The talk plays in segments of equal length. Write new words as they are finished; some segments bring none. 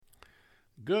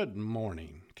Good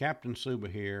morning. Captain Suba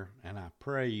here, and I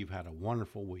pray you've had a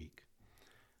wonderful week.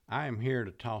 I am here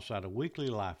to toss out a weekly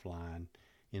lifeline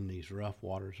in these rough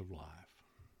waters of life.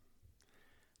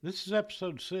 This is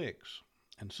episode 6,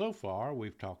 and so far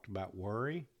we've talked about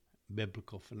worry,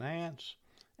 biblical finance,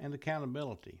 and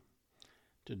accountability.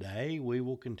 Today we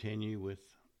will continue with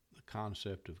the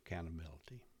concept of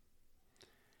accountability.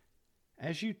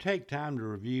 As you take time to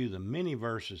review the many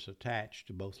verses attached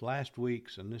to both last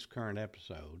week's and this current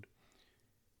episode,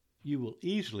 you will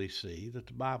easily see that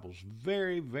the Bible's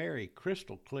very, very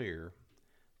crystal clear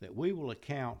that we will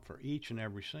account for each and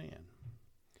every sin.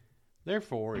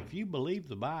 Therefore, if you believe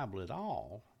the Bible at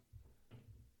all,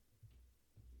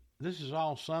 this is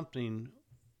all something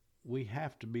we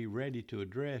have to be ready to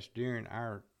address during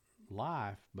our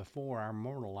life before our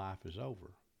mortal life is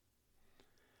over.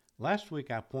 Last week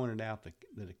I pointed out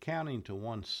that accounting to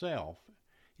oneself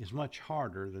is much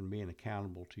harder than being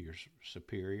accountable to your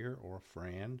superior or a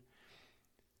friend.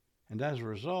 And as a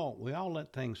result, we all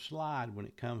let things slide when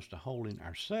it comes to holding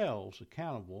ourselves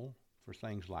accountable for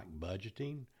things like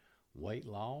budgeting, weight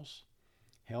loss,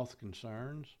 health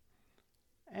concerns,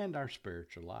 and our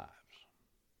spiritual lives.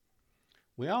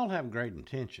 We all have great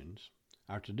intentions.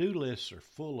 Our to-do lists are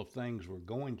full of things we're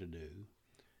going to do,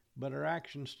 but our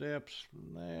action steps,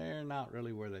 they're not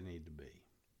really where they need to be.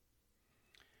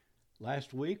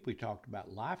 Last week we talked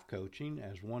about life coaching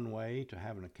as one way to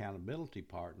have an accountability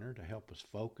partner to help us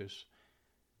focus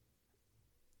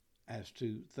as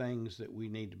to things that we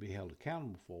need to be held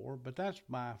accountable for, but that's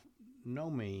by no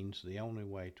means the only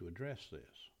way to address this.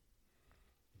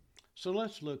 So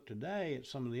let's look today at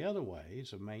some of the other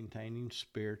ways of maintaining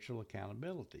spiritual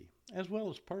accountability as well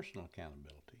as personal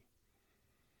accountability.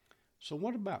 So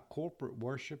what about corporate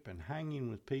worship and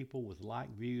hanging with people with like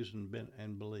views and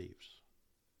beliefs?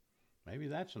 Maybe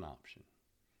that's an option.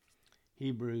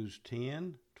 Hebrews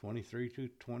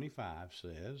 10:23-25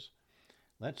 says,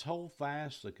 "Let's hold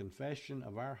fast the confession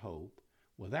of our hope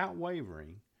without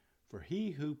wavering, for he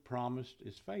who promised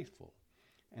is faithful.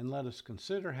 And let us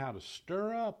consider how to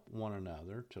stir up one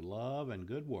another to love and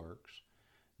good works,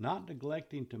 not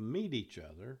neglecting to meet each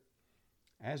other,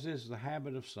 as is the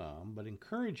habit of some, but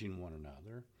encouraging one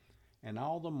another, and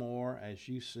all the more as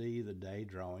you see the day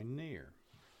drawing near."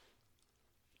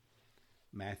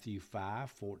 Matthew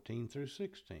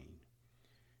 5:14-16.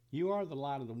 "You are the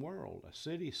light of the world. A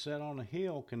city set on a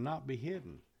hill cannot be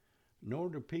hidden, nor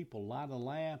do people light a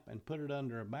lamp and put it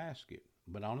under a basket,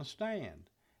 but on a stand,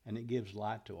 and it gives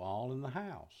light to all in the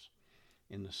house.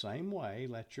 In the same way,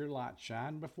 let your light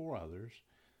shine before others,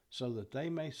 so that they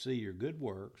may see your good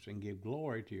works and give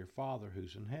glory to your Father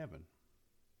who's in heaven."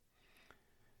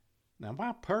 Now,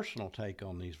 my personal take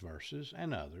on these verses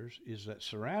and others is that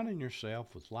surrounding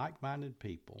yourself with like-minded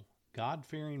people,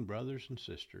 God-fearing brothers and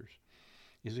sisters,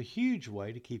 is a huge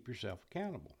way to keep yourself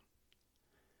accountable.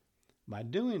 By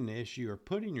doing this, you are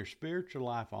putting your spiritual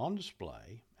life on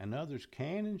display, and others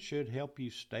can and should help you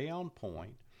stay on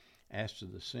point as to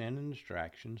the sin and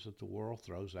distractions that the world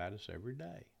throws at us every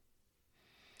day.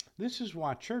 This is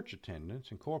why church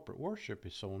attendance and corporate worship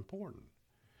is so important.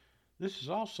 This is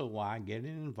also why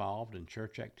getting involved in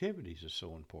church activities is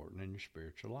so important in your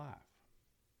spiritual life.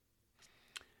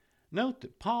 Note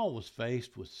that Paul was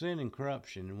faced with sin and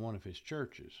corruption in one of his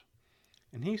churches,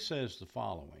 and he says the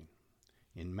following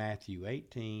in Matthew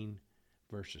 18,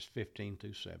 verses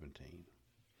 15-17.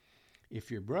 "If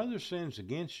your brother sins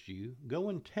against you, go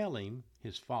and tell him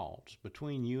his faults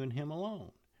between you and him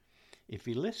alone. If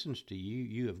he listens to you,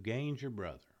 you have gained your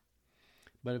brother.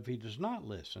 But if he does not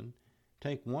listen,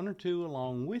 take one or two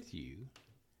along with you,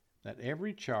 that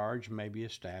every charge may be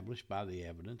established by the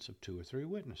evidence of 2 or 3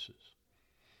 witnesses.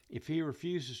 If he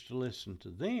refuses to listen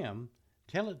to them,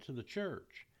 tell it to the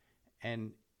church.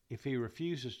 And if he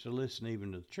refuses to listen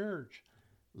even to the church,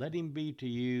 let him be to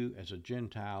you as a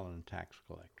Gentile and a tax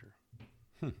collector."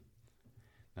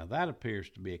 Now that appears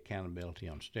to be accountability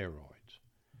on steroids.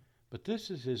 But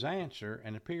this is his answer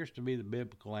and appears to be the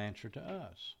biblical answer to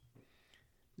us.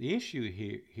 The issue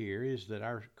here is that in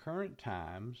our current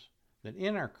times,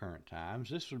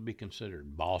 this would be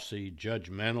considered bossy,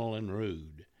 judgmental, and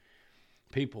rude.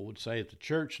 People would say that the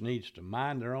church needs to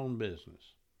mind their own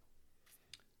business.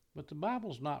 But the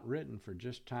Bible's not written for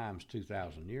just times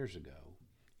 2,000 years ago.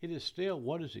 It is still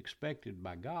what is expected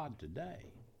by God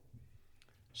today.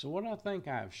 So what I think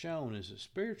I have shown is that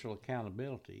spiritual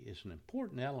accountability is an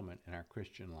important element in our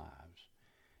Christian lives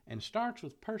and starts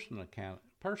with personal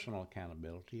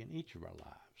accountability in each of our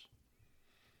lives.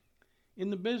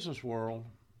 In the business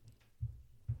world,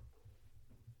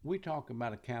 we talk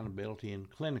about accountability in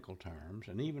clinical terms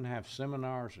and even have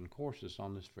seminars and courses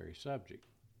on this very subject.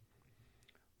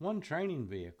 One training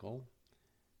vehicle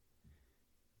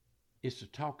is to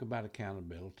talk about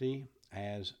accountability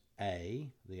as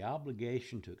A, the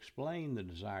obligation to explain the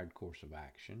desired course of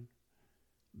action,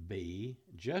 B,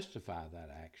 justify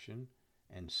that action,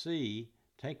 and C,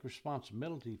 take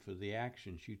responsibility for the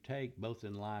actions you take both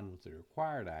in line with the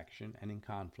required action and in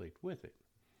conflict with it.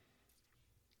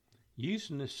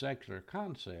 Using this secular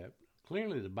concept,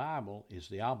 clearly the Bible is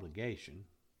the obligation,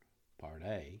 part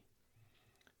A.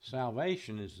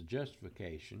 Salvation is the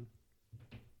justification,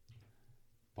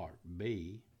 part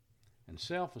B. And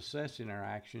self-assessing our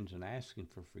actions and asking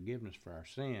for forgiveness for our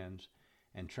sins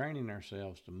and training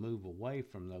ourselves to move away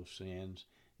from those sins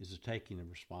is the taking of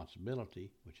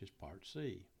responsibility, which is part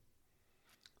C.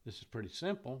 This is pretty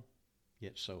simple,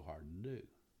 yet so hard to do.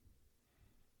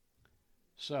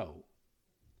 So,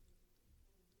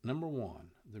 number one,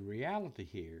 the reality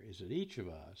here is that each of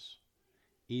us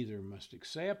either must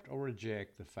accept or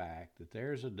reject the fact that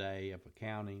there is a day of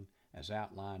accounting as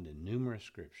outlined in numerous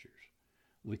scriptures.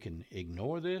 We can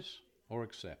ignore this or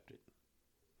accept it.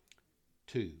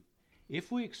 2,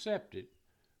 if we accept it,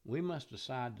 we must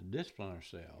decide to discipline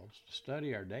ourselves, to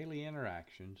study our daily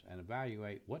interactions, and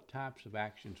evaluate what types of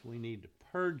actions we need to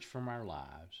purge from our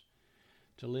lives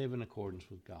to live in accordance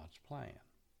with God's plan.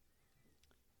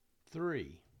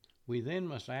 3, we then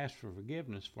must ask for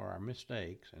forgiveness for our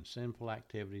mistakes and sinful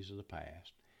activities of the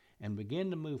past and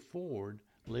begin to move forward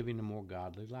living a more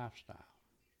godly lifestyle.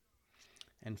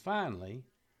 And finally,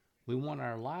 we want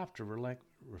our life to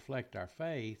reflect our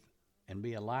faith and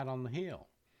be a light on the hill.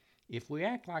 If we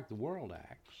act like the world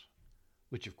acts,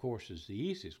 which of course is the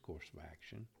easiest course of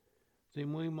action,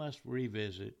 then we must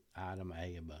revisit item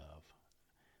A above.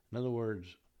 In other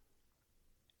words,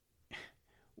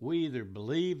 we either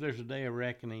believe there's a day of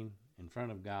reckoning in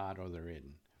front of God or there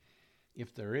isn't.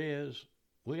 If there is,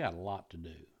 we got a lot to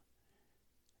do.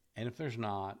 And if there's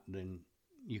not, then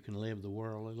you can live the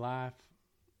worldly life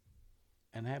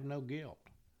and have no guilt.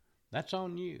 That's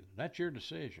on you. That's your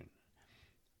decision.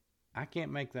 I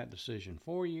can't make that decision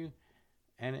for you,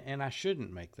 and I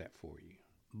shouldn't make that for you.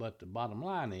 But the bottom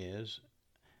line is,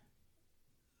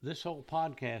 this whole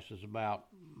podcast is about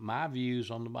my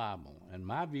views on the Bible. And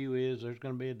my view is there's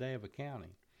going to be a day of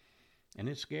accounting. And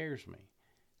it scares me.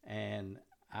 And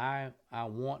I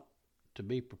want to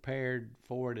be prepared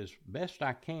for it as best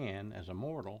I can as a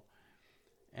mortal.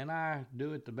 And I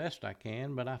do it the best I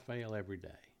can, but I fail every day.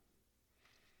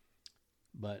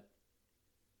 But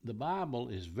the Bible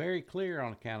is very clear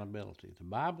on accountability. The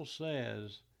Bible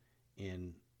says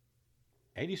in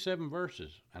 87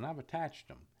 verses, and I've attached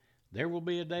them, there will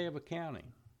be a day of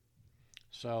accounting.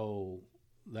 So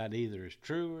that either is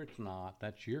true or it's not.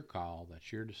 That's your call.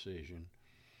 That's your decision.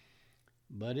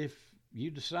 But if you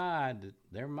decide that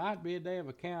there might be a day of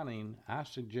accounting, I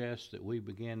suggest that we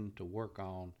begin to work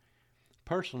on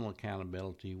personal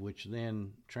accountability, which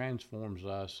then transforms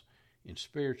us in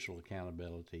spiritual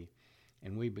accountability,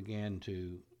 and we begin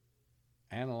to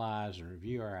analyze and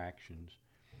review our actions,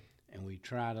 and we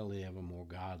try to live a more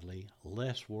godly,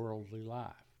 less worldly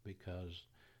life, because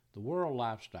the world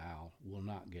lifestyle will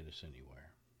not get us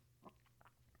anywhere.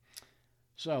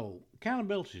 So,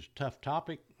 accountability is a tough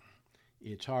topic.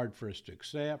 It's hard for us to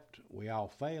accept. We all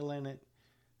fail in it.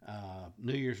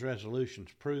 New Year's resolutions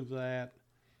prove that.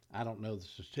 I don't know the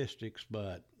statistics,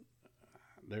 but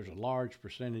there's a large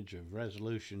percentage of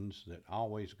resolutions that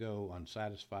always go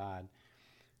unsatisfied,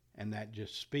 and that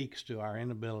just speaks to our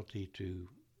inability to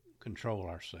control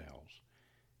ourselves.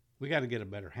 We got to get a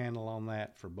better handle on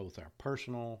that for both our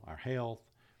personal, our health,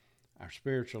 our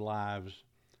spiritual lives,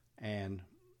 and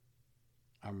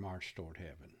our march toward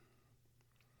heaven.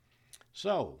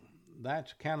 So,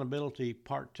 that's accountability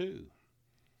part 2.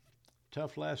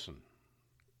 Tough lesson.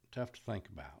 Tough to think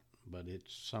about, but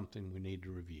it's something we need to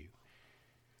review.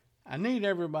 I need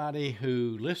everybody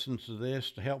who listens to this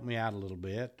to help me out a little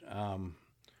bit.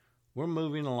 We're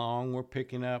moving along. We're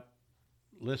picking up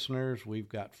listeners. We've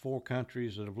got 4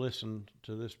 countries that have listened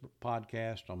to this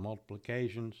podcast on multiple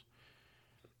occasions.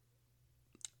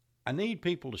 I need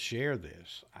people to share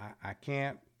this. I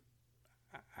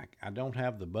don't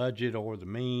have the budget or the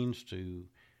means to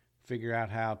figure out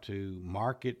how to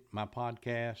market my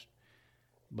podcast,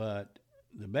 but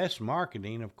the best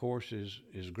marketing, of course, is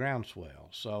groundswell.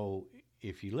 So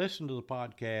if you listen to the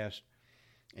podcast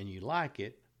and you like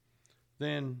it,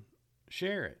 then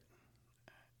share it.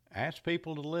 Ask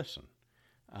people to listen.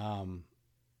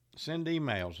 Send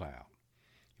emails out.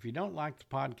 If you don't like the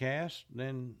podcast,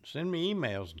 then send me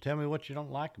emails and tell me what you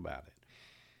don't like about it.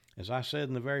 As I said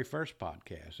in the very first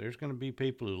podcast, there's going to be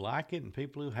people who like it and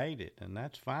people who hate it, and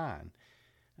that's fine.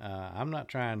 I'm not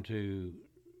trying to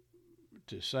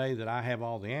to say that I have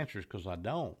all the answers, because I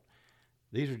don't.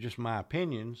 These are just my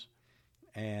opinions.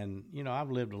 And,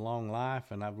 I've lived a long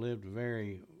life, and I've lived a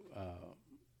very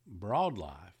broad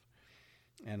life.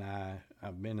 And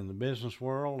I've been in the business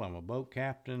world. I'm a boat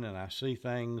captain, and I see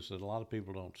things that a lot of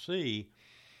people don't see.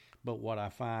 But what I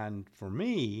find for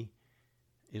me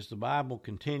is the Bible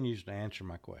continues to answer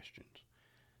my questions.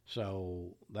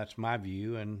 So that's my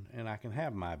view, and I can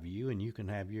have my view, and you can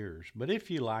have yours. But if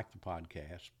you like the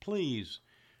podcast, please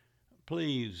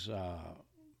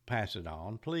pass it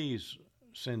on. Please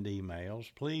send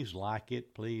emails. Please like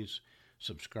it. Please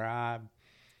subscribe.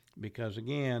 Because,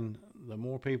 again, the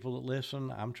more people that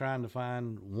listen, I'm trying to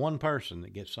find one person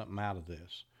that gets something out of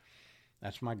this.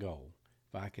 That's my goal.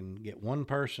 If I can get one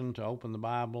person to open the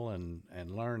Bible and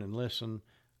learn and listen,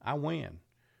 I win.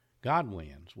 God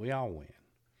wins. We all win.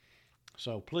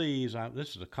 So please,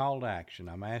 this is a call to action.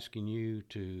 I'm asking you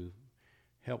to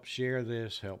help share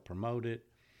this, help promote it,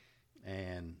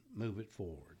 and move it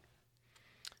forward.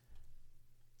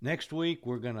 Next week,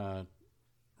 we're going to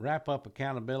wrap up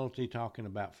accountability, talking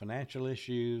about financial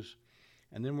issues,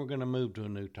 and then we're going to move to a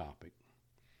new topic.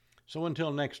 So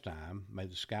until next time, may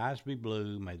the skies be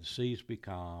blue, may the seas be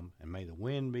calm, and may the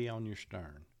wind be on your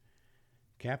stern.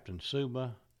 Captain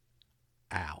Suba,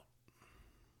 out.